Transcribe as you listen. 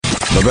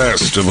The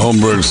best of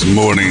Holmberg's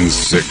morning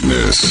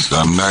sickness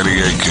on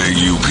 98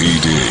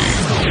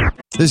 KUPD.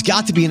 There's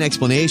got to be an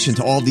explanation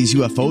to all of these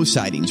UFO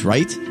sightings,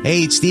 right?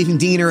 Hey, it's Stephen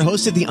Diener,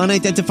 host of the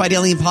Unidentified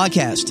Alien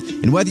Podcast.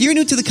 And whether you're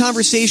new to the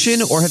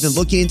conversation or have been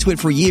looking into it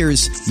for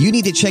years, you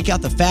need to check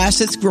out the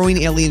fastest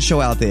growing alien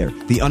show out there,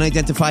 the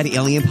Unidentified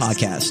Alien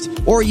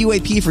Podcast, or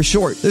UAP for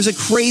short. There's a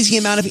crazy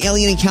amount of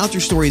alien encounter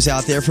stories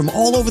out there from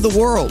all over the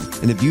world.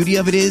 And the beauty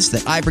of it is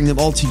that I bring them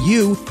all to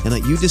you and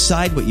let you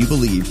decide what you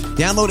believe.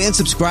 Download and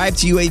subscribe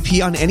to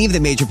UAP on any of the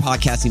major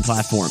podcasting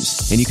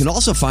platforms. And you can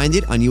also find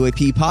it on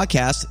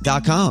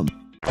UAPpodcast.com.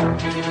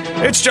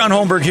 It's John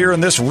Holmberg here,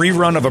 and this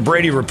rerun of a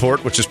Brady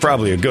Report, which is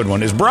probably a good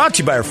one, is brought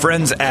to you by our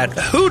friends at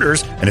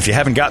Hooters. And if you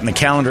haven't gotten the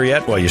calendar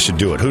yet, well, you should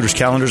do it. Hooters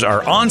calendars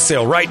are on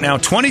sale right now.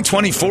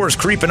 2024 is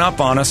creeping up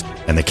on us,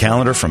 and the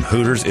calendar from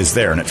Hooters is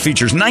there. And it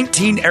features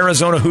 19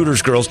 Arizona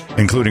Hooters girls,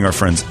 including our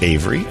friends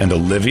Avery and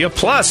Olivia.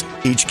 Plus,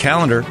 each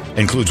calendar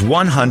includes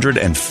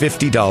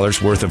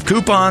 $150 worth of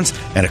coupons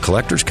and a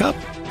collector's cup.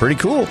 Pretty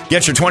cool.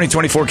 Get your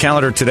 2024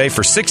 calendar today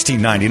for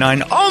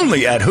 $16.99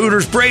 only at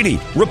Hooters. Brady,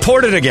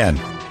 report it again.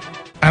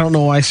 I don't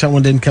know why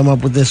someone didn't come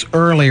up with this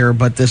earlier,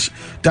 but this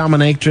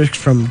Dominatrix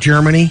from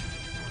Germany,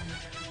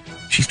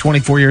 she's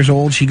 24 years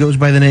old. She goes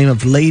by the name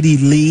of Lady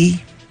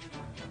Lee.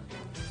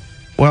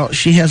 Well,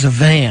 she has a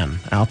van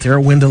out there,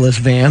 a windowless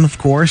van, of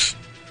course,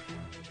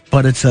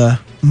 but it's a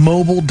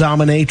mobile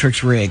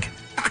Dominatrix rig.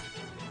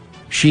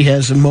 She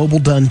has a mobile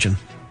dungeon.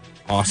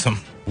 Awesome.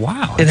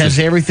 Wow. It has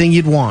everything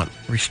you'd want.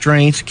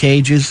 Restraints,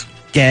 cages,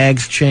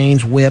 gags,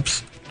 chains,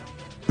 whips.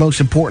 Most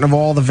important of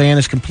all, the van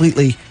is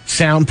completely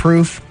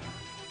soundproof,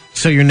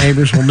 so your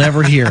neighbors will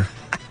never hear.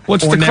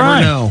 What's or the never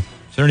crime? know.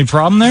 Is there any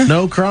problem there?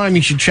 No crime.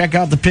 You should check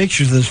out the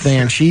pictures of this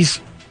van. It's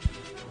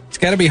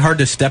got to be hard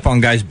to step on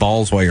guys'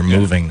 balls while you're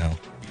moving, though.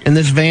 In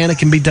this van, it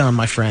can be done,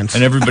 my friends.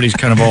 And everybody's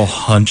kind of all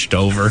hunched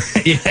over.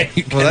 Yeah,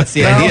 well, that's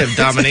the idea of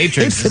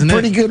Dominatrix, it's isn't a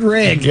pretty good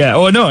rig. Yeah.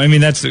 Oh no. I mean,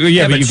 that's but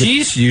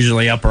she's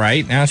usually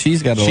upright. Now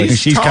she's got to.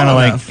 She's kind of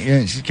like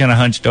she's kind of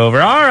hunched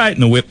over. All right,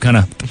 and the whip kind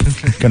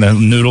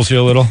of noodles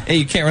you a little. Hey,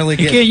 you can't really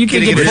get. You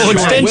can't get full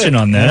extension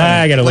on that.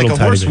 I got a little like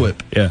a horse tiny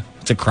whip. Yeah,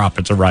 it's a crop.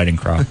 It's a riding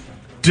crop.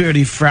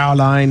 Dirty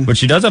Fraulein. But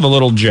she does have a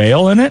little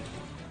jail in it,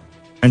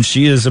 and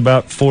she is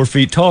about 4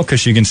 feet tall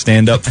because she can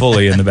stand up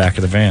fully in the back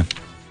of the van.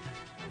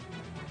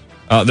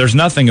 There's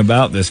nothing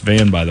about this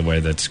van, by the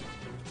way, that's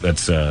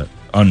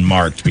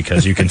unmarked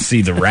because you can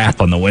see the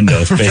wrap on the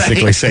windows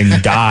basically saying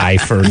 "die"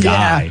 for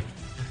guy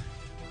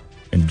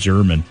in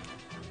German.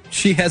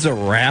 She has a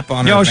wrap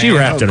on her. No, she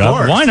wrapped it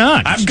up. Why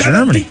not? I'm It's gonna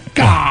Germany.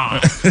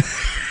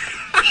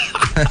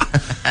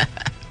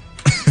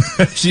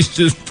 be She's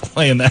just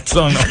playing that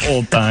song the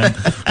whole time.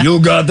 You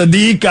got the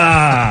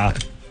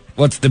Dika.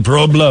 What's the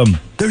problem?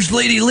 There's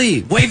Lady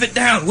Lee. Wave it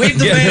down. Wave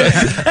the van.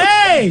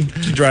 Hey!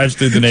 She drives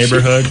through the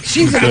neighborhood.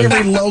 She's at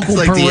every local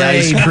It's like the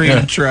ice parade.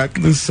 cream truck.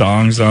 The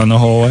song's on the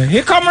whole way.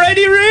 Here come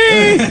Lady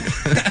Lee!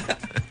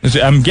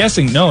 I'm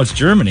guessing, no, it's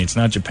Germany. It's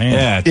not Japan. Yeah,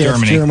 Yeah, it's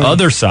Germany. Germany.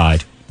 Other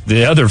side.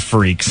 The other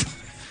freaks.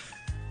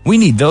 We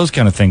need those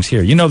kind of things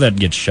here. You know that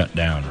gets shut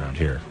down around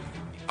here.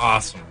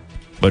 Awesome.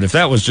 But if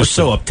that was We're just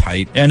so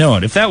uptight. I know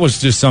it. If that was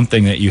just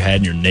something that you had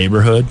in your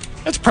neighborhood,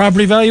 that's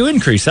property value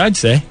increase, I'd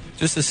say.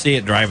 Just to see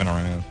it driving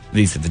around.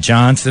 These are the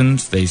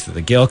Johnsons, these are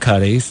the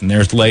Gilcuttys, and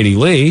there's Lady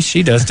Lee.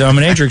 She does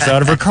Dominatrix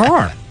out of her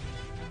car.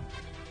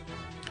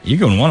 You're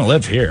going to want to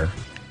live here.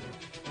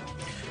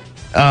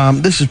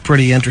 This is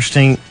pretty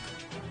interesting.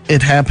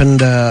 It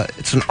happened,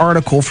 it's an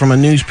article from a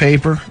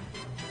newspaper,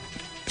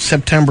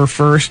 September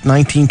 1st,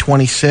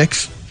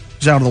 1926.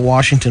 It's out of the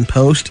Washington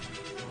Post.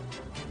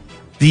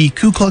 The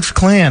Ku Klux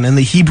Klan and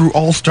the Hebrew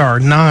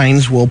All-Star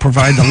Nines will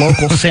provide the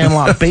local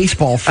Sandlot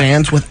baseball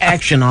fans with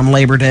action on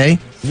Labor Day.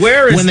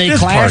 Where is when they this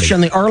clash party?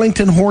 on the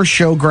Arlington Horse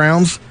Show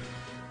grounds.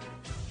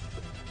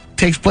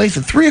 Takes place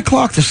at 3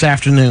 o'clock this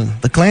afternoon.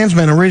 The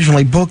Klansmen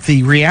originally booked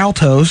the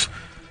Rialtos,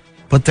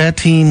 but that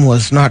team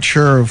was not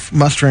sure of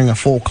mustering a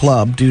full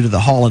club due to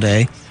the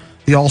holiday.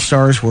 The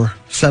All-Stars were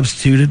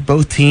substituted.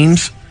 Both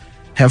teams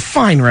have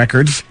fine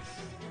records.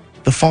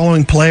 The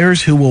following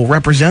players who will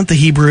represent the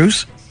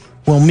Hebrews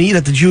will meet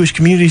at the Jewish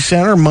Community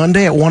Center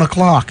Monday at 1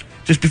 o'clock,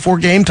 just before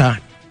game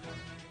time.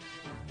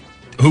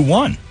 Who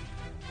won?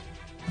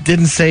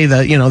 Didn't say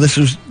that, this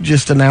was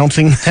just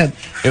announcing that.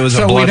 It was a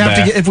so we'd have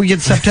to bloodbath. get, if we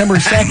get September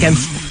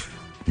 2nd,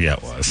 Yeah,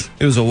 it was.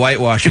 It was a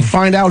whitewashing. to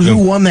find out who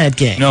won that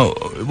game. No,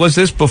 was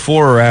this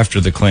before or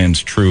after the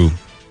Klan's true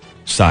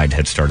side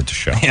had started to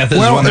show? Yeah, this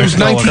Well, is when there's they're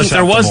still 19 Because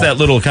there was that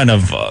little kind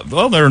of,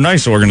 they're a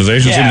nice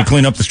organization, seem Yeah. to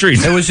clean up the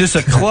streets. It was just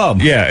a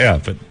club. Yeah,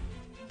 but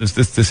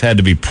this had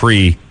to be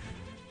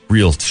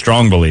pre-real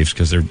strong beliefs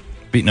because they're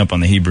beating up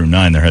on the Hebrew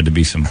Nine. There had to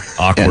be some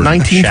awkward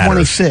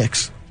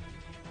 1926.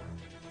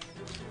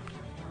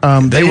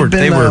 They were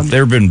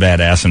been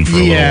badassing for a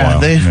little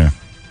while.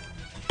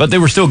 But they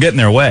were still getting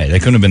their way. They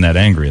couldn't have been that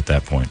angry at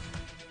that point.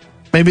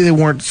 Maybe they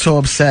weren't so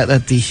upset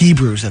at the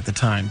Hebrews at the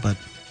time, but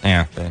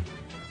Yeah.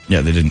 Yeah,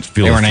 they didn't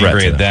feel They a weren't threat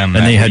angry to at them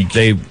and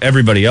that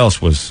everybody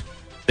else was.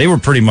 They were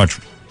pretty much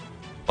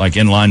like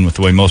in line with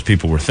the way most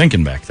people were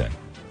thinking back then.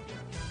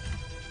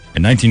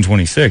 In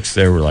 1926,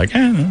 they were like,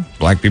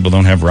 black people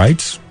don't have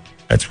rights.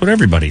 That's what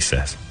everybody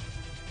says.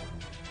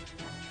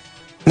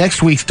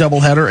 Next week's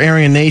doubleheader,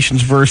 Aryan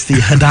Nations versus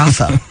the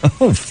Hadassah.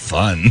 Oh,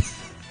 fun.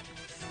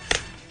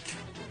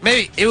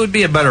 Maybe it would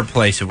be a better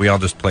place if we all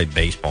just played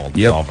baseball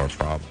to solve our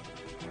problem.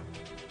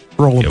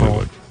 Rollerball. Yeah, we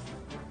would.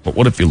 But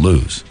what if you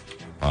lose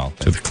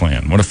to the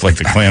Klan? What if, like,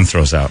 the Klan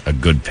throws out a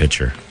good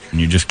pitcher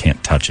and you just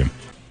can't touch him?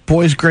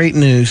 Boys, great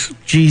news.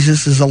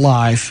 Jesus is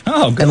alive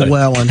good. and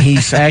well, and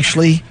he's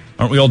actually...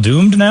 Aren't we all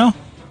doomed now?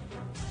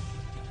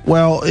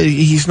 Well,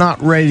 he's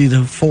not ready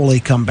to fully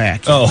come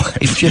back.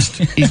 He's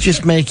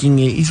just making,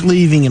 he's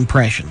leaving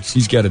impressions.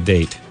 He's got a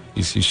date.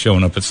 He's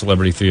showing up at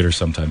Celebrity Theater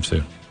sometime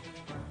soon.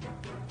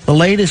 The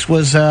latest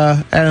was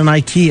at an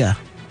Ikea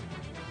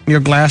near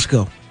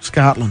Glasgow,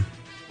 Scotland.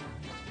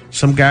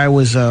 Some guy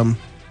was, there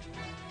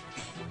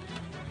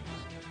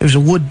was a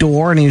wood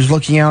door, and he was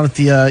looking out at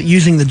the,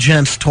 using the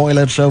gents'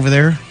 toilets over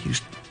there. He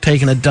was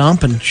taking a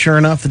dump, and sure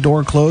enough, the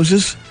door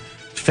closes.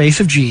 Face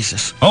of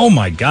Jesus. Oh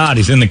my God,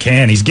 he's in the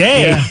can. He's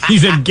gay. Yeah.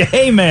 He's a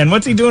gay man.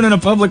 What's he doing in a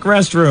public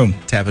restroom?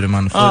 Tapping him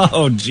on the foot.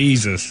 Oh,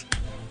 Jesus.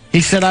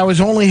 He said, I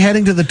was only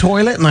heading to the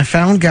toilet and I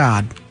found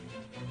God.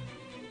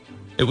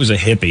 It was a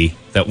hippie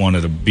that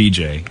wanted a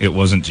BJ. It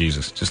wasn't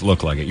Jesus. Just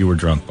looked like it. You were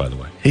drunk, by the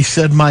way. He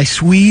said, my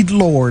sweet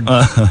Lord.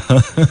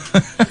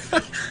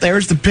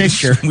 There's the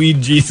picture. Sweet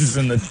Jesus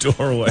in the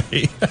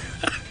doorway.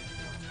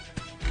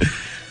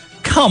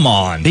 Come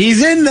on.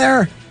 He's in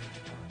there.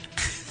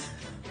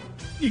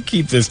 You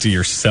keep this to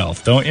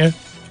yourself, don't you?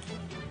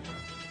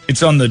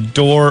 It's on the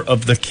door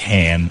of the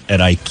can at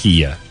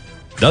Ikea.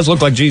 Does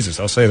look like Jesus,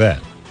 I'll say that.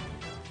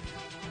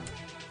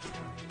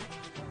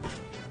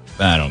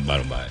 I don't buy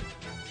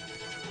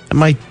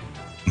it.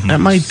 That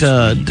might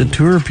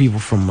deter people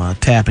from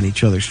tapping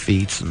each other's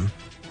feet and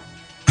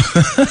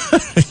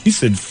You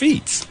said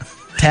feet.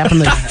 tapping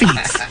their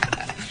feet.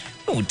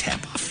 Oh,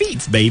 tap our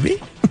feet,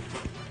 baby.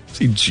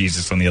 See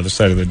Jesus on the other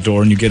side of the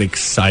door and you get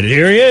excited.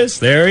 Here he is.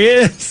 There he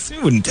is.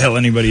 You wouldn't tell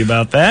anybody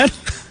about that.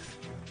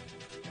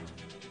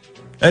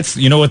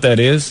 You know what that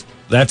is?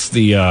 That's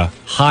the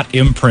hot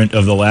imprint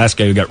of the last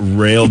guy who got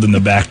railed in the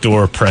back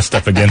door pressed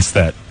up against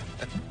that.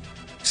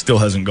 Still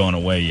hasn't gone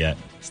away yet.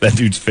 So that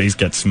dude's face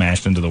got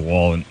smashed into the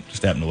wall and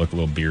just happened to look a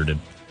little bearded.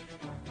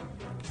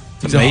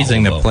 It's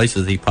amazing the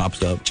places he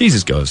pops up.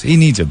 Jesus goes, he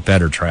needs a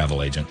better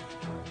travel agent.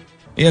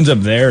 He ends up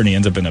there and he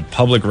ends up in a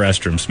public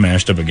restroom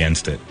smashed up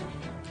against it.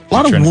 A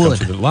lot of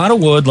wood. A lot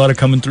of wood, a lot of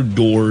coming through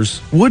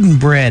doors. Wood and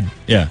bread.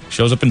 Yeah,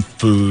 shows up in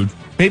food.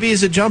 Maybe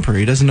he's a jumper.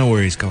 He doesn't know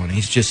where he's going.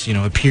 He's just,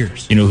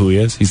 appears. You know who he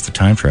is? He's the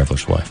time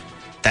traveler's wife.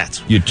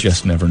 That's You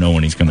just never know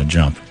when he's going to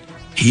jump.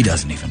 He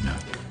doesn't even know.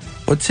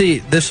 But see,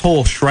 this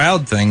whole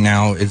shroud thing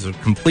now is a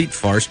complete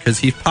farce because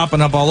he's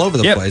popping up all over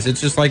the place.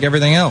 It's just like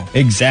everything else.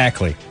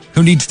 Exactly.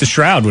 Who needs the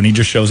shroud when he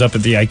just shows up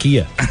at the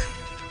Ikea?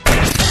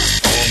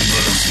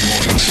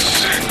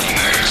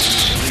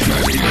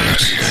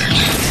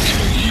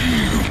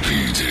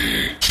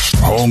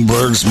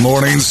 Holmberg's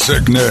Morning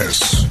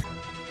Sickness.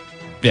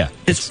 Yeah.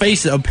 His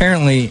face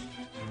apparently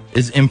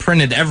is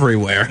imprinted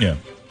everywhere. Yeah.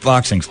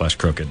 Boxing's less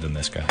crooked than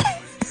this guy.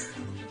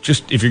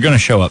 Just, if you're going to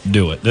show up,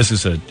 do it.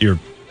 You're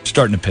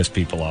starting to piss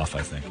people off,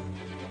 I think.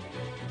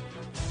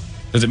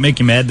 Does it make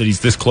you mad that he's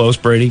this close,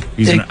 Brady?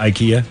 He's in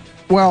Ikea?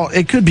 Well,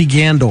 it could be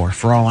Gandor,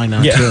 for all I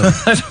know, Yeah, too.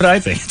 that's what I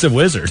think. It's a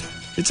wizard.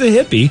 It's a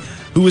hippie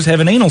who was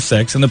having anal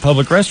sex in the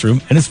public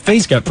restroom, and his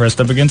face got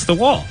pressed up against the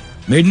wall.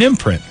 Made an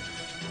imprint.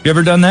 You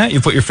ever done that?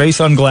 You put your face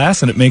on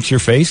glass, and it makes your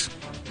face?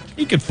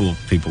 You could fool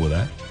people with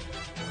that.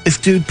 This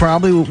dude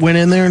probably went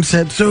in there and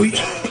said, so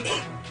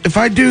if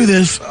I do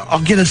this,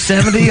 I'll get a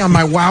 70 on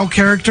my WoW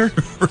character?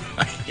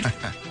 Right.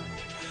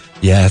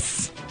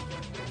 Yes.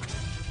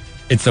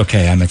 It's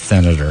okay. I'm a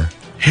senator.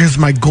 Here's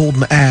my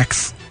golden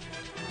axe.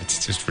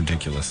 It's just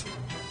ridiculous.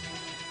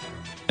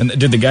 And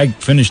did the guy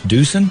finish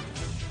deucing?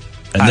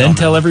 And then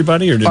tell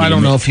everybody? Or did I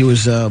don't know if he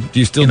was... do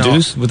you still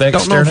deuce with that I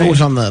don't know if it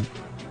was on the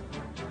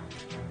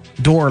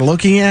door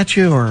looking at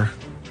you, or...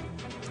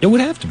 It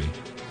would have to be.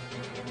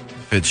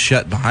 If it's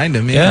shut behind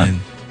him, yeah.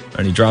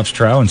 And he drops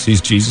trow and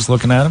sees Jesus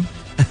looking at him.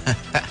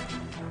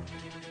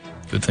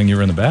 Good thing you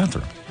were in the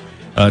bathroom.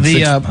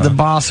 The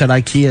boss at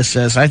Ikea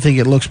says, I think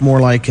it looks more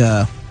like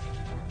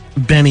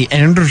Benny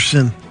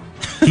Anderson.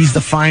 He's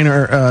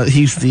the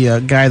he's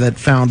the guy that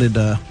founded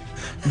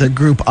the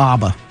group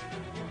ABBA.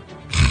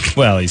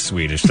 Well, he's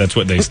Swedish. That's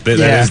what that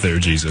is their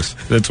Jesus.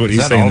 That's what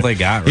he's saying. All they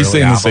got, He's really?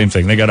 saying the ABBA? same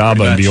thing. They got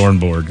ABBA and Bjorn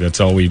Borg. That's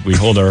all we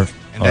hold our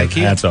Ikea?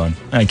 hats on.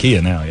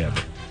 Ikea now, yeah.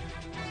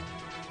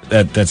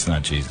 That's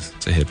not Jesus.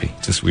 It's a hippie.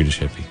 It's a Swedish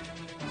hippie.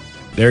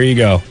 There you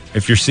go.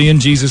 If you're seeing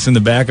Jesus in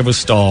the back of a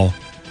stall,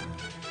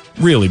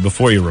 really,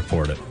 before you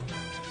report it,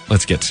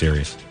 let's get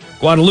serious.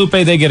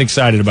 Guadalupe, they get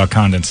excited about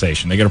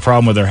condensation. They get a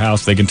problem with their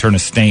house. They can turn a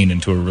stain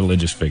into a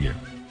religious figure.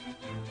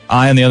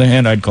 I, on the other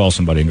hand, I'd call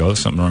somebody and go, there's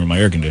something wrong with my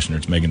air conditioner.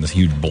 It's making this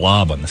huge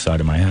blob on the side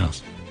of my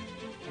house.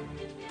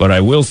 But I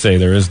will say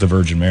there is the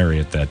Virgin Mary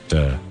at that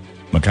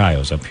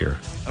Macayo's up here.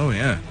 Oh,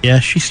 yeah. Yeah,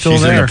 she's still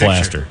She's there. in the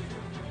plaster.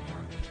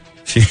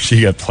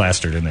 She got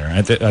plastered in there.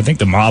 I think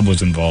the mob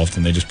was involved,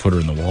 and they just put her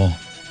in the wall.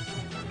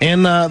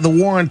 And the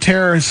war on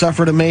terror has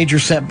suffered a major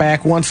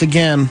setback once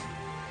again.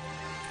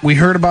 We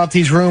heard about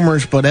these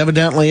rumors, but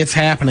evidently it's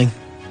happening.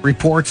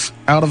 Reports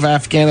out of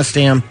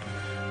Afghanistan.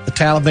 The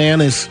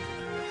Taliban has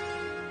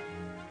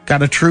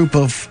got a troop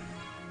of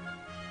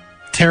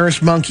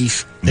terrorist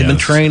monkeys they've been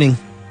training.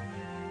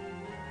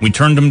 We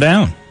turned them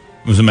down.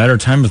 It was a matter of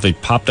time if they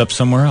popped up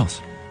somewhere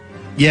else.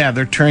 Yeah,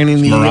 they're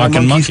training the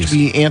Moroccan monkeys to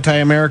be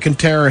anti-American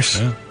terrorists.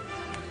 Yeah.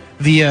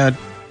 The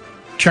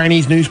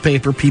Chinese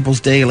newspaper, People's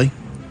Daily,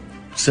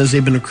 says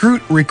they've been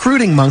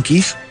recruiting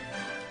monkeys.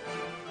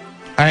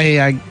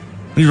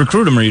 You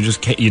recruit them or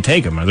you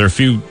take them? Are there a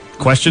few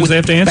questions they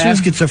have to answer?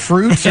 Baskets of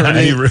fruits? How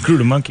do you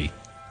recruit a monkey?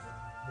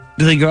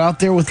 Do they go out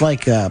there with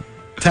like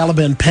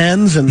Taliban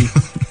pens and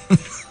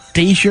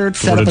T-shirts,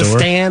 set up a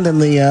stand in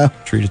the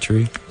tree to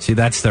tree? See,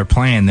 that's their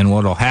plan. Then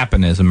what'll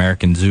happen is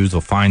American zoos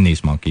will find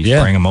these monkeys,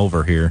 bring them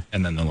over here,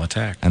 and then they'll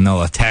attack. And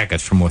they'll attack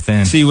us from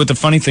within. See, what the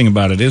funny thing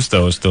about it is,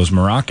 though, is those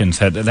Moroccans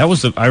had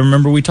I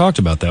remember we talked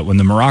about that when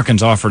the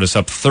Moroccans offered us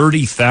up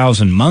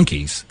 30,000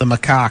 monkeys. The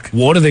macaque.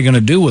 What are they going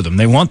to do with them?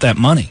 They want that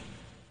money.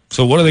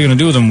 So what are they going to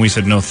do with them? We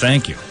said no,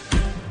 thank you.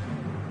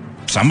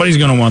 Somebody's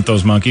going to want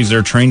those monkeys.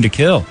 They're trained to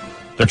kill.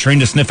 They're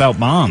trained to sniff out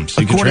bombs.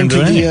 So according to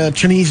the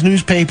Chinese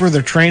newspaper,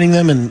 they're training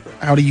them in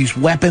how to use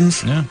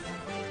weapons. Yeah.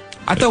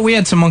 I thought we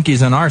had some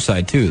monkeys on our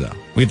side, too, though.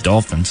 We have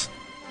dolphins.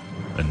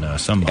 And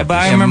some but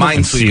I remember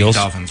mine-sweeping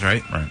dolphins,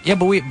 right? Yeah,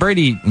 but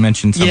Brady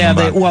mentioned something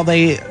about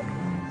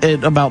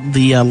about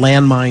the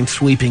landmine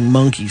sweeping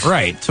monkeys.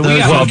 Right. So we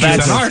got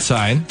monkeys on our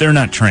side. They're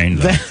not trained,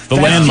 though. The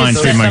landmine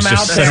sweeping monkeys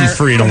just set them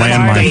free in a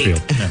landmine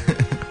field. Yeah.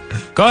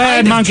 Go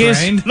ahead, monkeys.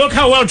 Trained. Look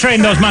how well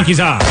trained those monkeys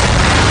are.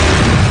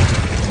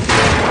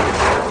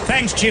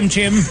 Thanks, Chim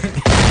Chim.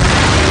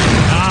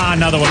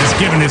 Another one has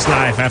given his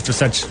life after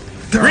such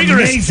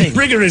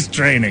rigorous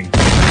training.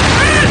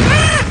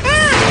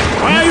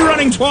 Why are you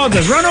running towards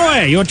us? Run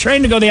away. You're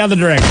trained to go the other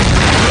direction.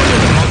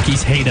 The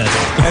monkeys hate us.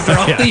 After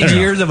all these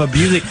years of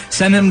abusing,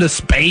 send them to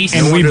space.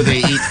 And wonder they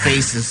eat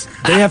faces.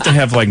 They have to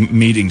have like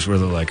meetings where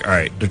they're like, all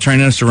right, they're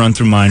training us to run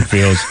through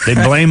minefields. They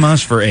blame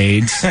us for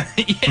AIDS.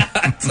 Yeah,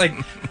 it's like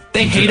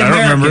they hate I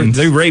Americans. don't remember.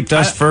 They raped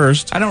us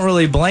first. I don't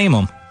really blame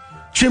them.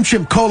 Chim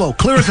Chim Colo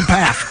clears the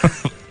path.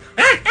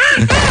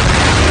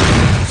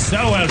 So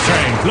well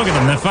trained. Look at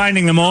them. They're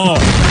finding them all.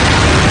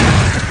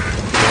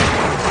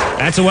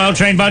 That's a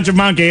well-trained bunch of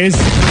monkeys.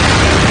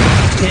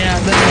 Yeah,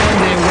 then one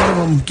day one of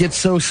them gets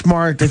so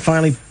smart they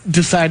finally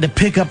decide to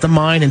pick up the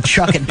mine and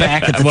chuck it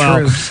back at the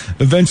troops.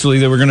 Eventually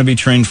they were going to be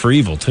trained for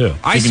evil, too.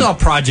 I saw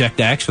Project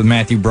X with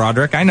Matthew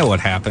Broderick. I know what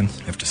happens.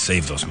 You have to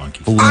save those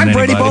monkeys. I'm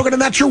Brady Bogan,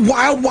 and that's your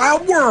wild,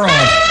 wild world.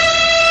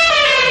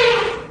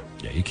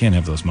 Yeah, you can't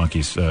have those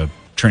monkeys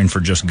trained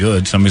for just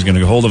good. Somebody's going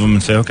to get hold of them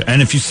and say, okay.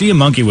 And if you see a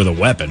monkey with a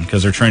weapon,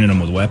 because they're training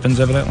them with weapons,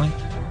 evidently,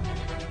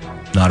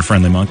 not a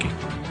friendly monkey.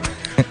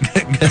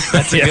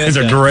 It's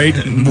a great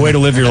way to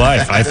live your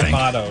life, I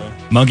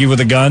think. Monkey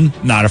with a gun,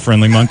 not a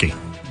friendly monkey.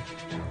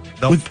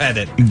 Don't pet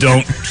it.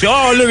 Don't.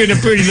 Oh, look at the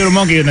pretty little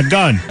monkey in the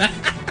gun.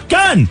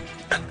 Gun!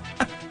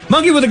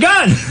 Monkey with a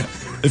gun!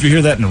 If you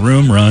hear that in the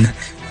room, run.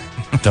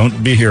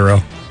 Don't be a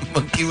hero.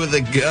 Monkey with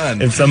a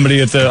gun. If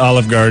somebody at the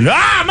Olive Garden,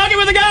 monkey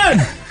with a gun!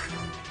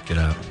 Get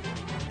out.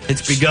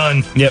 It's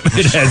begun. Yep,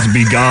 it has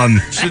begun.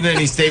 Shouldn't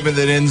any statement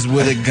that ends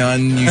with a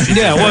gun, you should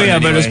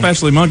but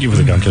especially monkey with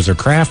a gun, because they're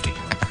crafty.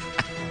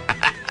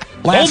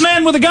 Old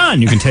man with a gun,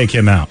 you can take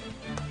him out.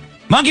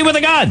 Monkey with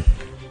a gun!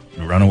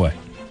 Run away.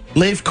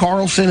 Leif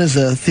Carlson is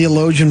a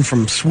theologian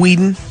from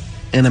Sweden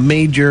and a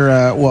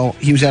major,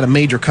 he was at a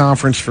major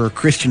conference for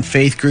Christian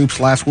faith groups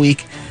last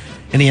week,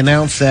 and he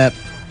announced that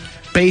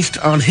based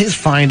on his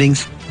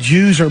findings,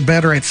 Jews are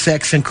better at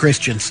sex than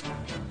Christians.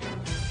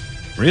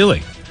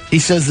 Really? He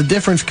says the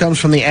difference comes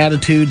from the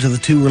attitudes of the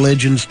two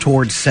religions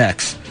towards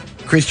sex.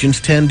 Christians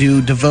tend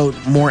to devote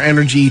more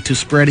energy to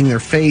spreading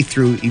their faith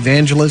through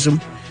evangelism.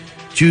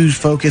 Jews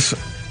focus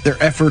their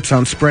efforts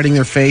on spreading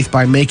their faith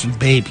by making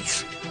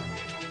babies.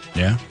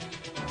 Yeah.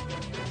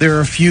 There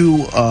are a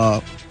few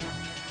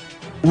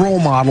role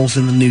models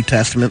in the New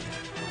Testament.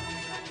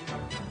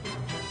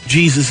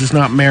 Jesus is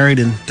not married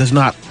and does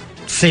not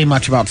say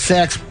much about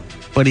sex,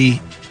 but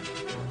he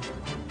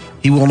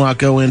will not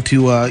go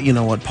into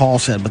what Paul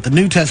said. But the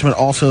New Testament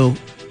also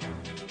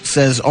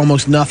says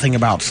almost nothing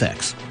about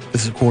sex.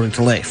 This is according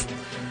to Leif.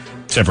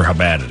 Except for how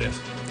bad it is.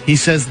 He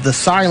says the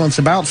silence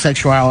about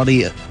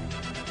sexuality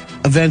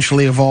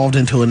eventually evolved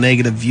into a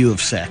negative view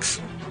of sex.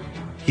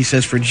 He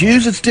says for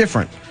Jews it's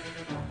different.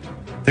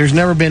 There's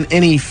never been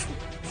any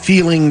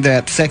feeling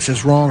that sex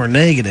is wrong or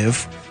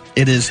negative.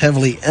 It is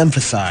heavily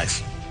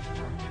emphasized.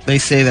 They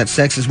say that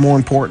sex is more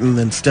important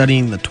than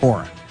studying the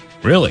Torah.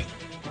 Really?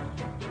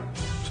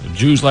 So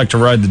Jews like to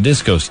ride the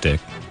disco stick.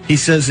 He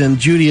says in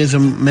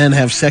Judaism, men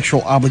have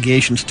sexual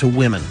obligations to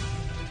women.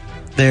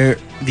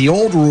 The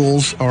old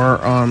rules are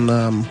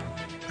on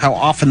how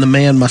often the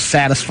man must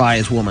satisfy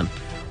his woman.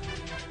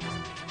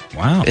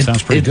 Wow,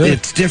 sounds pretty good.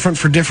 It's different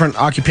for different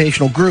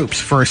occupational groups.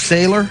 For a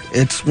sailor,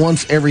 it's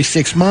once every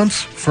 6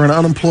 months. For an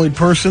unemployed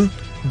person,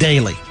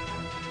 daily.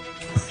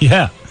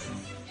 Yeah.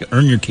 You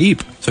earn your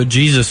keep. So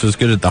Jesus was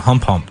good at the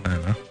hump.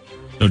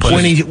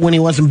 When he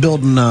wasn't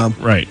building,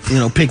 right,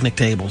 picnic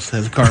tables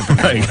as a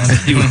carpenter. Right.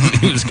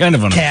 he was kind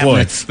of unemployed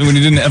Cabinets. when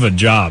he didn't have a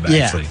job.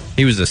 Actually,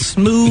 He was a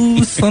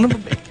smooth son of a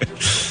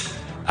bitch.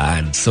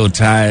 I'm so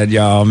tired,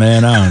 y'all.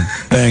 Man, I'm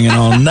banging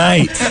all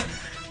night.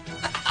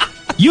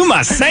 You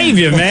my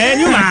savior, man.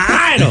 You my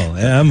idol.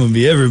 Yeah, I'm gonna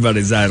be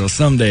everybody's idol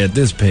someday at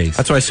this pace.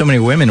 That's why so many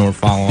women were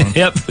following him.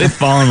 Yep, they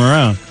follow him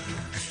around.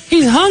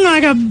 He's hung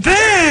like a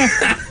bear.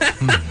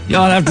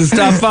 Y'all have to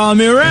stop following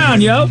me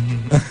around, yo.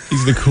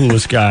 He's the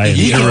coolest guy in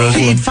You can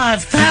Jerusalem. feed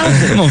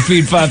 5,000. I'm gonna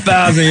feed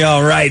 5,000 of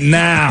y'all right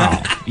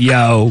now,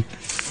 yo.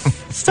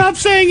 Stop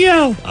saying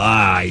yo.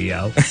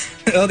 Yo.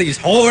 All these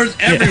whores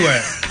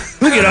everywhere.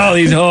 Look at all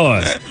these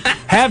whores.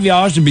 Half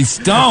y'all should be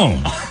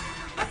stoned.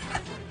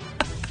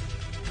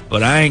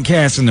 But I ain't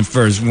casting the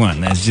first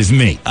one. That's just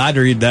me. I'd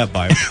read that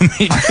Bible.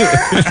 Me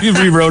too. You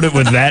rewrote it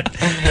with that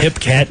hip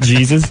cat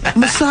Jesus.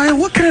 Messiah,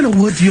 what kind of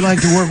wood do you like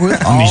to work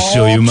with? Let me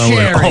show you my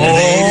cherry,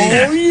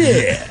 wood. baby.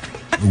 Yeah.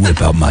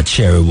 Whip out my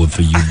cherry wood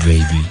for you,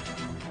 baby.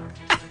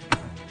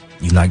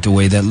 You like the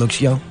way that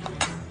looks, yo?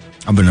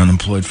 I've been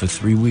unemployed for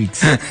 3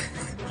 weeks.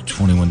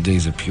 21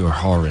 days of pure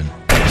whoring.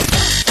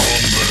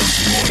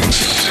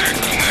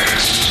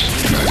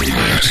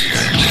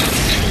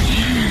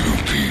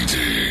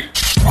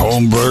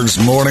 Holmberg's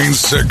Morning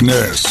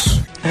Sickness.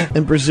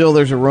 In Brazil,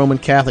 there's a Roman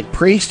Catholic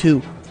priest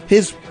who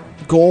his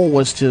goal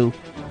was to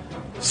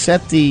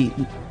set the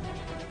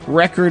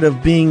record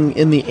of being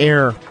in the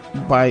air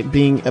by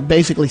being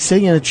basically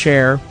sitting in a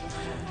chair,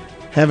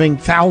 having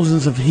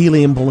thousands of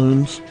helium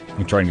balloons.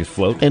 You're trying to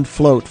float? And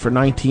float for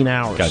 19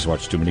 hours. You guys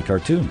watch too many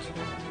cartoons.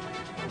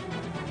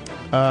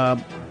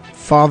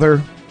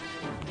 Father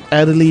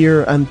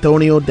Adelier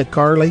Antonio de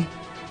Carli.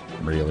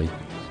 Really?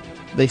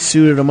 They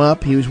suited him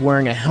up. He was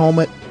wearing a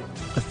helmet,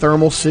 a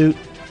thermal suit,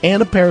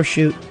 and a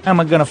parachute. Am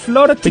I going to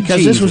float it to Because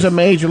Jesus? this was a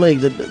major league.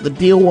 The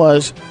deal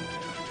was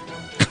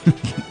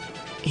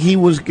he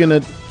was going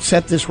to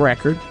set this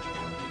record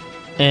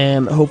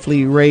and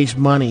hopefully raise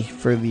money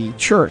for the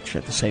church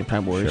at the same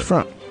time where he's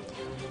from.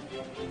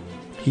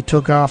 He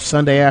took off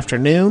Sunday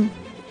afternoon.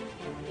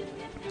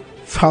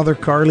 Father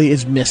Carli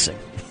is missing.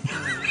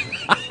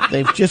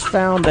 They've just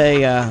found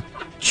a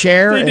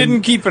chair. They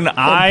didn't keep an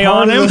eye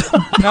on him?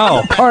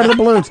 No. Part of the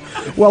balloons.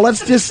 Well,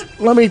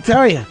 let me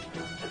tell you.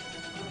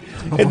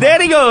 And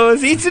there he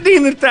goes. It's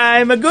dinner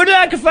time. Good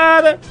luck,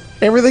 Father.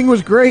 Everything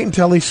was great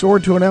until he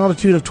soared to an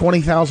altitude of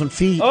 20,000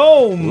 feet.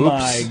 Oh,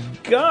 my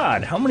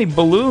God. How many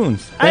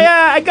balloons?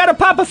 I got to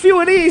pop a few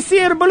of these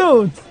theater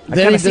balloons.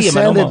 Then he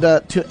descended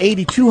to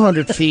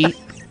 8,200 feet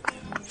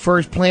for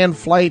his planned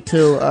flight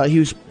to, he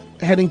was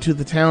heading to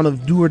the town of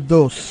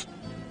Dourdos,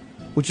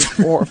 which is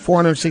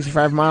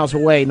 465 miles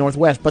away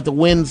northwest, but the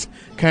winds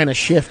kind of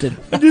shifted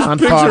on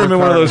Picture Father him in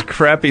one of Carli. those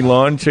crappy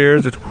lawn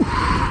chairs.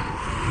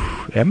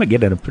 I'm going to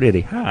get it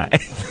pretty high.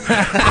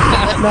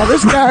 Now,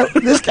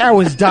 this guy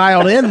was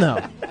dialed in,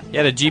 though. He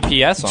had a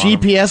GPS on him.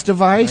 GPS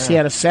device. He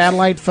had a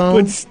satellite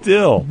phone. But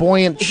still.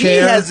 Buoyant He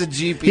chair. has a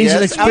GPS. He's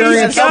an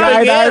experienced He's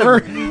gotta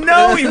skydiver.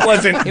 No, he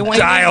wasn't He won't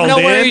dialed even know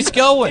in. where he's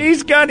going.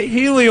 He's got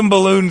helium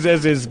balloons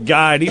as his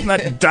guide. He's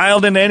not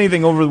dialed into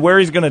anything over where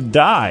he's going to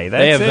die.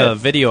 That's They have it. a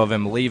video of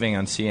him leaving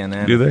on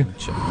CNN. Do they?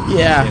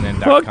 Yeah.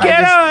 CNN.com. Okay,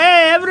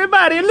 hey,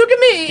 everybody, look at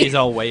me. He's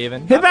all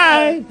waving. Hey,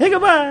 bye. Hey,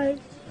 goodbye.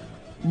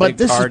 But Big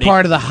this party. is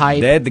part of the hype.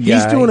 Dead He's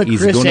guy, doing a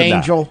he's Chris gonna die.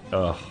 Angel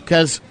Ugh.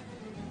 because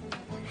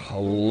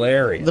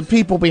Hilarious. the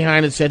people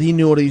behind it said he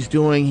knew what he's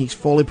doing. He's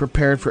fully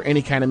prepared for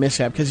any kind of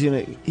mishap because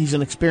he's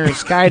an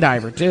experienced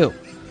skydiver too.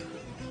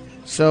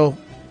 So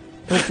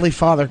hopefully,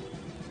 Father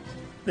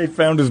They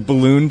found his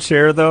balloon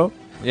chair, though.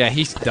 Yeah,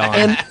 he's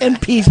done.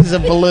 and pieces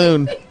of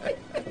balloon.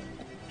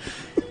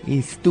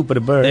 These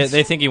stupid birds.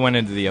 They think he went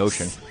into the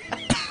ocean.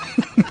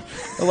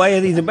 Why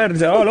are these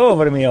birds all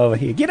over me over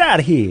here? Get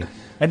out of here.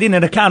 I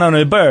didn't count on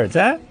the birds,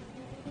 huh?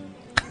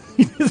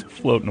 He's just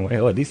floating away.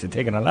 Oh, these are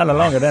taking a lot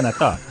longer than I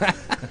thought.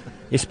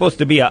 It's supposed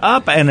to be a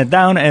up and a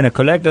down and a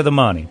collect of the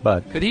money,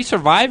 but... Could he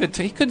survive it?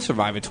 He couldn't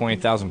survive at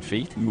 20,000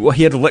 feet. Well,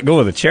 he had to let go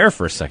of the chair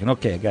for a second.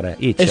 Okay, I got to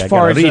itch. As I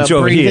far gotta as reach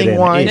over here. breathing then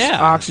wise, itch.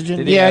 Yeah. oxygen.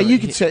 Did he Yeah, ever- you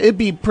could say it'd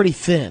be pretty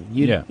thin.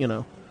 Yeah. You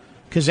know,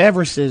 because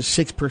Everest is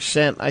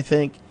 6%, I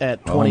think, at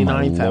Oh, my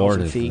 29,000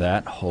 Lord, is feet.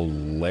 that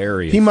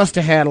hilarious. He must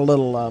have had a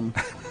little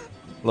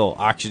Little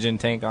oxygen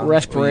tank on.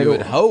 respirator. You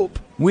would hope.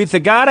 With the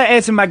God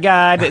as my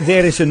guide,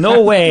 there is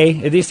no way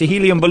this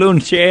helium balloon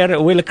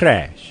chair will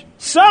crash.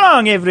 So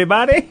long,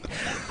 everybody.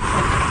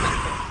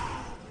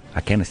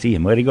 I can't see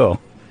him. Where'd he go?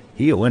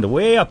 He went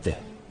way up there.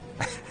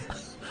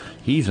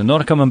 He's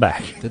not coming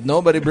back. Did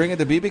nobody bring it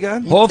to BB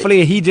gun?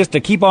 Hopefully, he just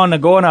to keep on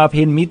going up,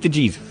 he'll meet the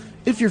Jesus.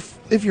 If your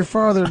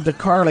father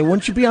DeCarly,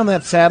 wouldn't you be on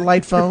that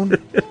satellite phone?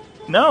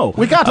 No.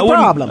 We got the I wouldn't-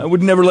 problem. I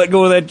would never let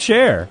go of that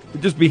chair.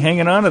 I'd just be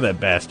hanging on to that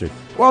bastard.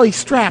 Well, he's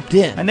strapped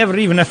in. I never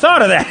even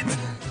thought of that.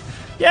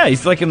 Yeah,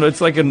 it's like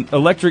an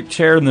electric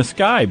chair in the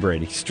sky,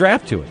 Brady.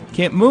 Strapped to it.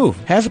 Can't move.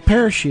 Has a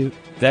parachute.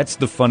 That's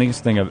the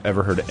funniest thing I've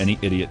ever heard any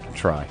idiot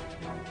try.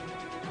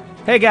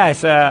 Hey,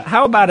 guys,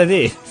 how about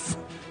this?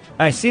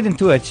 I sit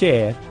into a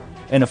chair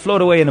and I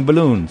float away in the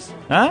balloons.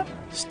 Huh?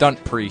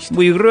 Stunt priest.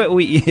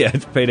 Yeah,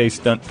 it's payday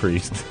stunt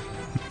priest.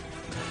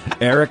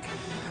 Eric,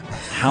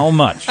 how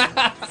much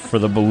for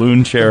the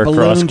balloon chair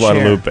across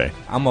Guadalupe?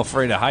 I'm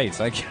afraid of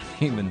heights. I can't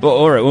even. Well,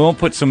 all right, we won't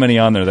put so many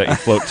on there that you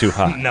float too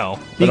high. No.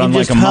 But on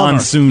like a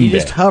monsoon you day,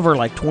 just hover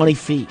like 20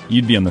 feet.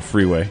 you'd be on the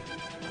freeway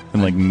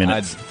in like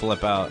minutes. I'd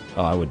flip out.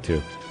 Oh, I would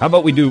too. How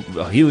about we do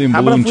helium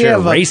How about balloon if we chair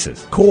have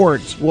races?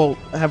 Cords? We'll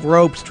have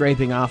ropes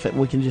draping off it, and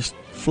we can just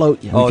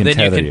float you. Oh, can then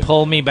you tether can you.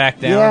 pull me back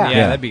down. Yeah.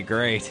 Yeah, that'd be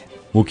great.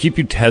 We'll keep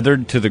you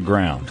tethered to the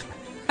ground,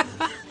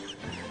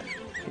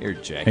 You're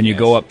jackass. and you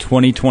go up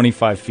 20,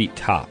 25 feet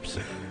tops.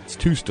 It's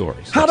 2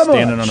 stories. How Like much?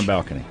 standing on a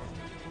balcony.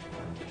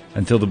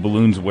 Until the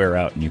balloons wear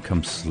out and you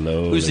come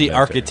slowly Who's the back there.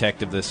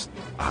 architect of this?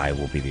 I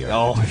will be the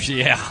architect Oh,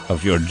 yeah.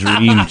 of your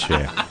dream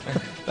chair.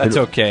 That's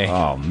okay.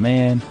 Oh,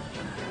 man.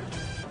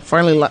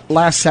 Finally,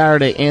 last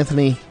Saturday,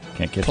 Anthony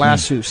Can't catch me.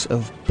 Klasus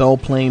of Belle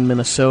Plaine,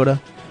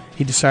 Minnesota,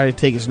 he decided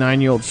to take his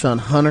 9-year-old son,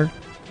 Hunter,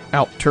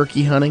 out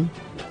turkey hunting.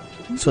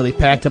 So they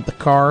packed up the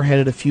car,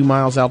 headed a few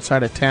miles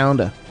outside of town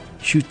to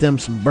shoot them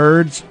some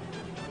birds.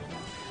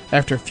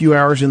 After a few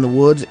hours in the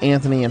woods,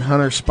 Anthony and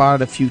Hunter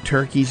spotted a few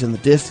turkeys in the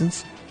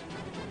distance.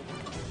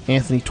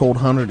 Anthony told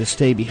Hunter to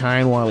stay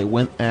behind while he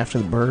went after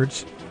the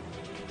birds.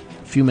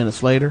 A few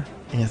minutes later,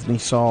 Anthony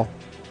saw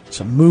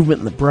some movement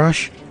in the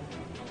brush.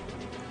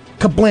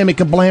 Kablammy,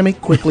 kablammy,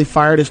 quickly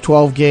fired his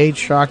 12-gauge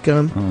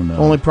shotgun. Oh, no.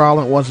 Only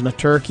problem, it wasn't a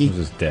turkey. It was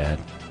his dad.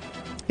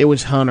 It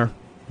was Hunter.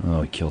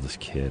 Oh, he killed his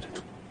kid.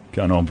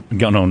 Gun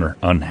owner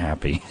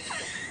unhappy.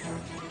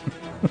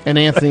 And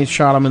Anthony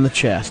shot him in the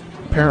chest.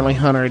 Apparently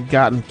Hunter had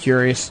gotten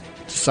curious,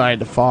 decided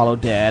to follow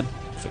Dad.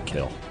 It's a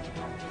kill.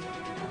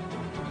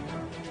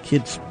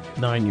 Kid's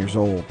 9 years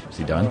old. Is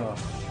he done?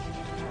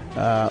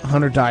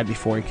 Hunter died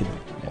before he could...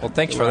 Well,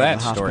 thanks for arrive that at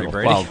the story, hospital.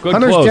 Brady. Wow, good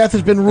Hunter's close. death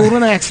has been ruled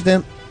an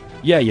accident.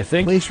 Yeah, you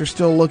think? Police are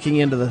still looking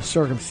into the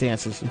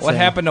circumstances. And What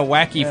saying, happened to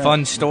wacky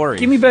fun stories?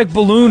 Give me back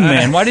Balloon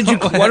Man. Why don't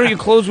you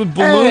close with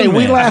Balloon Hey, Man?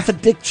 we laugh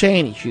at Dick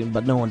Cheney shooting,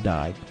 but no one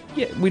died.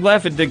 Yeah, we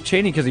laugh at Dick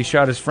Cheney because he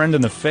shot his friend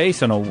in the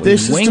face and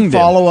This is winged to him.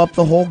 follow up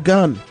the whole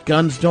gun.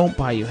 Guns don't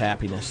buy you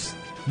happiness.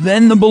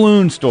 Then the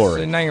balloon So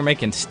story. now you're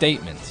making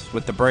statements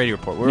with the Brady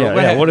Report.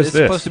 Yeah, what is it's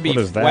this? supposed to be What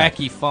is that?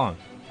 wacky fun.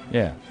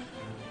 Yeah.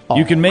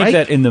 You can make Alright.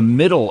 that in the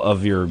middle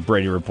of your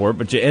Brady Report,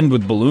 but you end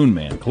with Balloon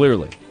Man,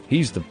 clearly.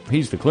 He's the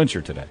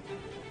clincher today.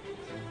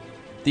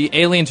 The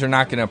aliens are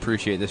not going to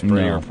appreciate this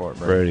Brady No, Report,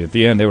 Brady. Brady. At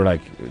the end,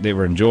 they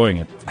were enjoying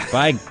it.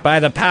 By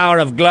the power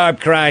of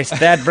Globe Christ,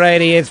 that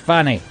Brady is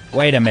funny.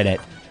 Wait a minute.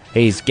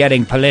 He's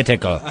getting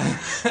political.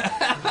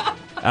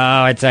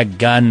 Oh, it's a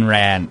gun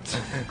rant.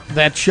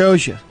 That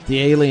shows you the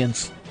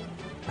aliens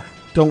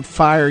don't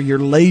fire your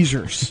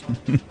lasers.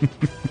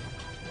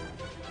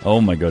 Oh,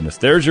 my goodness.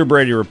 There's your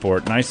Brady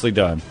Report. Nicely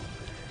done.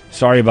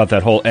 Sorry about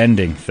that whole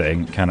ending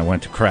thing. Kind of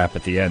went to crap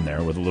at the end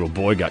there where the little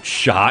boy got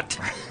shot.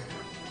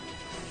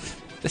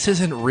 This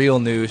isn't real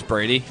news,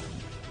 Brady.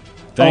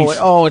 Thanks.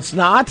 Oh, it's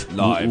not?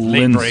 Live,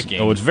 late Lynn's-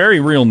 breaking. Oh, it's very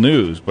real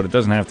news, but it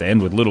doesn't have to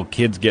end with little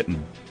kids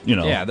getting,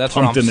 Yeah, that's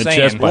what pumped I'm in the saying.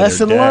 chest by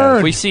Lesson their dad.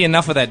 learned. We see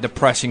enough of that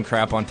depressing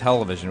crap on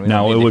television. We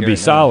Now, don't it need to would hear be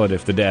now. solid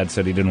if the dad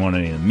said he didn't want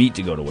any of the meat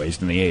to go to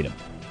waste and they ate him.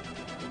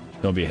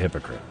 Don't be a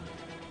hypocrite.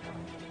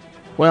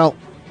 Well,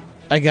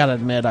 I gotta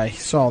admit, I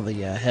saw the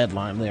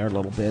headline there a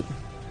little bit.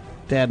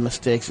 Dad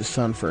mistakes his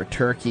son for a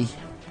turkey.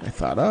 I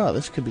thought, oh,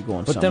 this could be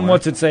going But somewhere. then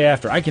what's it say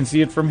after? I can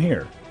see it from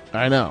here.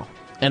 I know.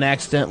 And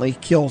accidentally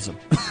kills him.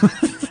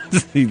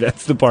 See,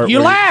 that's the part You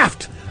where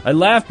laughed! I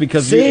laughed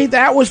because See,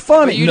 that was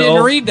funny. But you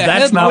didn't read the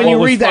that's headline. not when what you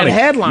was read funny. that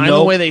headline, No,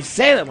 the way they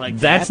said it like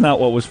that's that. not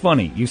what was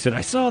funny. You said,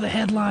 I saw the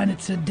headline.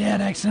 It said, Dad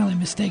accidentally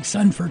mistakes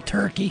son for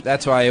turkey.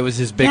 That's why it was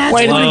his big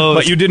Wait a minute. close.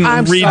 But you didn't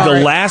I'm read sorry.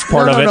 the last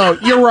part no, of it.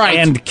 No, you're right.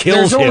 And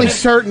kills There's only him.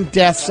 certain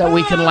deaths that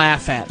we can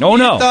laugh at. Oh,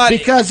 no.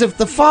 Because if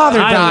the father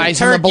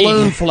dies and the turkey.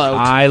 balloon floats.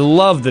 I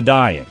love the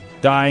dying.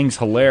 Dying's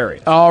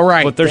hilarious. All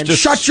right, But there's then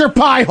just shut your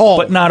pie hole.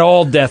 But not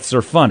all deaths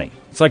are funny.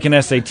 It's like an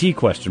SAT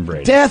question,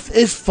 Brady. Death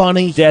is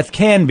funny. Death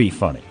can be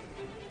funny.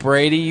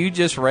 Brady, you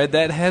just read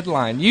that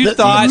headline. You The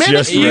thought minute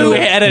Just you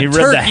read it. had a He read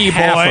turkey the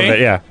half boy. of it,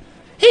 yeah.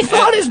 He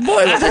thought his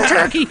boy was a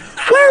turkey.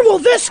 Where will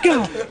this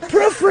go?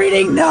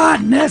 Proofreading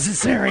not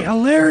necessary.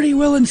 Hilarity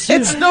will ensue.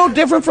 It's no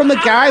different from the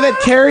guy that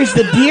carries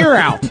the deer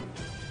out.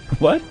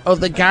 What? Oh,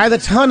 the guy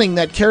that's hunting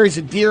that carries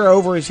a deer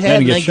over his head And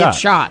and he then gets gets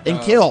shot and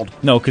killed.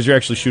 No, because you're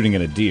actually shooting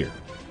at a deer.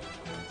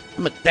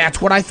 But that's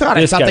what I thought.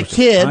 This I thought guy the was-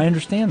 kid I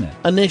understand that.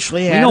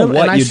 initially We had know him,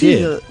 what and I you see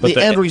did, but the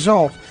the- end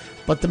result.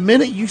 But the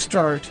minute you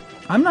start...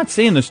 I'm not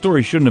saying the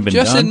story shouldn't have been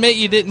Just done. admit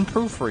you didn't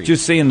proofread.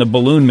 Just saying the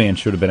Balloon Man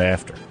should have been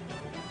after.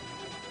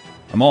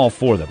 I'm all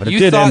for that, but it You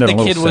did thought end the a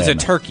little kid was sad a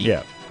note. turkey.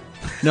 Yeah.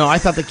 No, I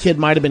thought the kid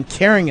might have been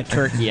carrying a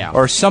turkey out.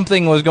 or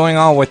something was going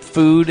on with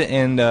food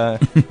and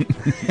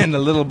and the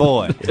little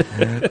boy.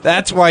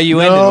 That's why you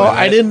ended No, with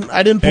I it. didn't.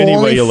 I didn't pull Any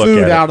way any you look food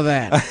at it. out of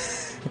that.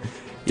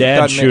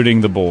 Dad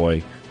shooting the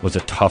boy was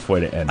a tough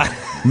way to end it.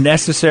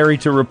 Necessary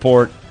to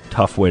report,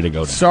 tough way to go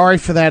down. Sorry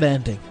for that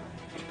ending.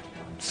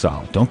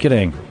 Solid. Don't get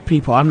angry.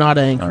 People, I'm not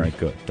angry. All right,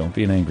 good. Don't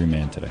be an angry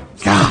man today.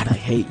 God, I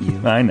hate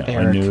you. I know.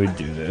 Eric. I knew he'd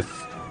do this.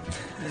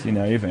 See,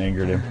 now you've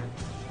angered him.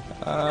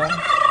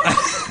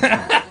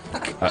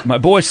 My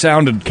boy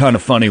sounded kind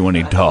of funny when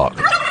he'd talk.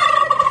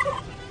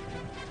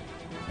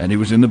 And he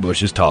was in the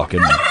bushes talking.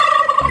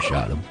 I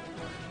shot him.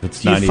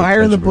 Do you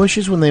fire in the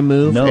bushes when they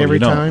move every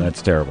time? No,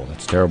 that's terrible.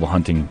 That's terrible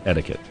hunting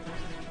etiquette.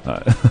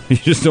 You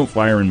just don't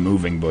fire in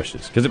moving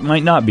bushes. Because it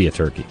might not be a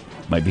turkey.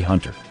 It might be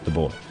Hunter, the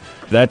boy.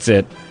 That's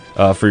it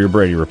for your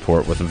Brady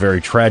Report with a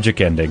very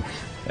tragic ending.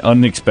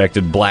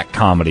 Unexpected black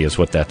comedy is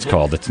what that's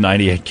called. It's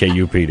 98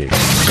 KUPD.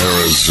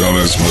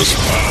 Arizona's most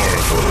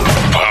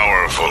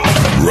powerful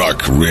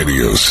rock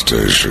radio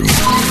station.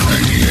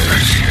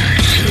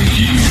 98